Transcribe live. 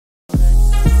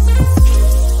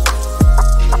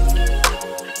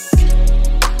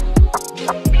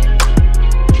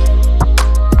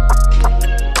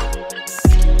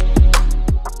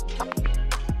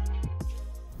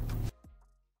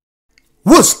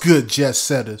What's good,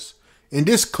 Jetsetters? In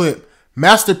this clip,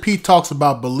 Master P talks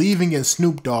about believing in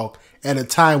Snoop Dogg at a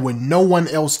time when no one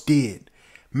else did.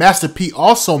 Master P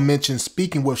also mentioned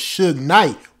speaking with Suge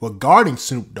Knight regarding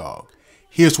Snoop Dogg.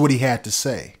 Here's what he had to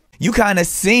say. You kind of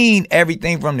seen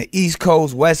everything from the East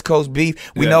Coast, West Coast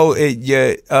beef. We know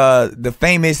the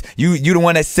famous you the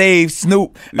one that saved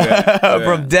Snoop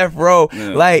from death row.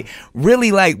 Like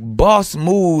really like boss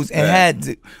moves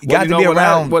and got to be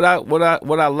around. What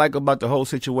I like about the whole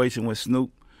situation with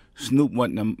Snoop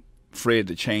wasn't afraid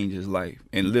to change his life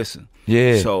and listen.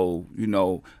 Yeah. So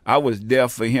I was there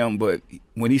for him, but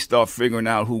when he started figuring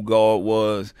out who God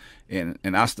was, and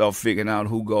I started figuring out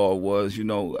who God was,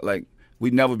 like. We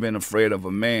never been afraid of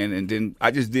a man, and then I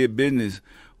just did business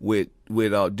with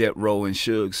Death Row and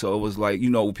Suge, so it was like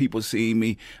people seeing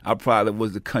me, I probably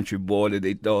was the country boy that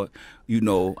they thought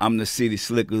I'm the city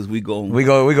slickers. We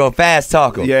go fast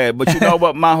talk 'em. Yeah, but you know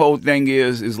what my whole thing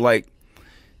is like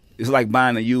it's like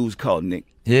buying a used car, Nick.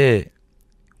 Yeah.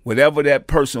 Whatever that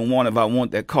person want, if I want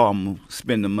that car, I'm gonna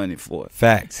spend the money for it.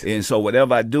 Facts. And so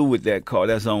whatever I do with that car,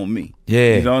 that's on me.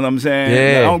 Yeah. You know what I'm saying?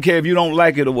 Yeah. I don't care if you don't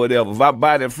like it or whatever. If I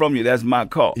buy that from you, that's my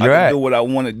car. You're I can do what I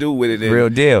want to do with it. Real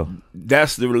deal.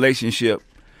 That's the relationship,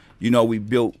 we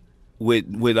built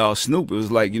with our Snoop. It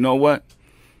was like, you know what?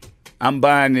 I'm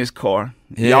buying this car.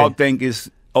 Yeah. Y'all think it's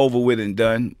over with and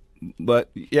done. But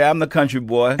yeah, I'm the country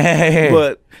boy.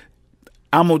 But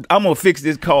I'm gonna fix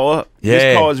this car up. Yeah.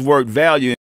 This car is worth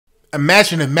value.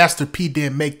 Imagine if Master P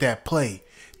didn't make that play.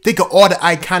 Think of all the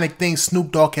iconic things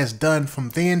Snoop Dogg has done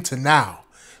from then to now.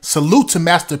 Salute to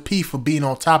Master P for being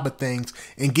on top of things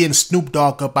and getting Snoop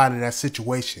Dogg up out of that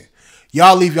situation.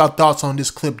 Y'all leave y'all thoughts on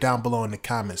this clip down below in the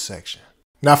comment section.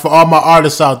 Now for all my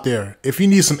artists out there, if you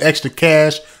need some extra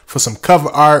cash for some cover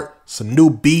art, some new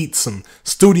beats, some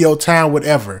studio time,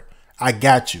 whatever, I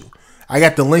got you. I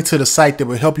got the link to the site that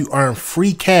will help you earn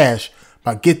free cash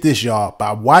by, get this y'all,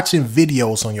 by watching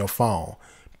videos on your phone,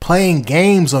 playing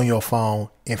games on your phone,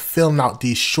 and filling out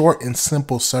these short and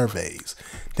simple surveys.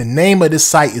 The name of this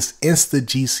site is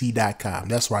instagc.com.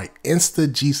 That's right,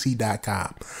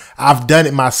 instagc.com. I've done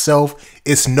it myself.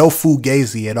 It's no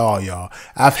fugazi at all, y'all.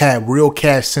 I've had real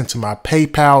cash sent to my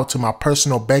PayPal, to my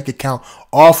personal bank account,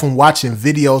 all from watching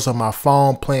videos on my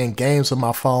phone, playing games on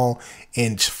my phone,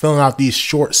 and filling out these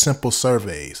short, simple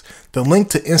surveys. The link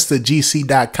to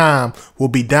instagc.com will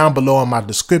be down below in my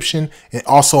description and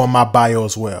also in my bio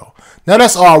as well. Now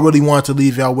that's all I really wanted to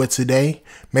leave y'all with today.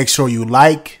 Make sure you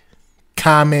like,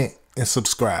 comment, and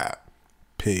subscribe.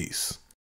 Peace.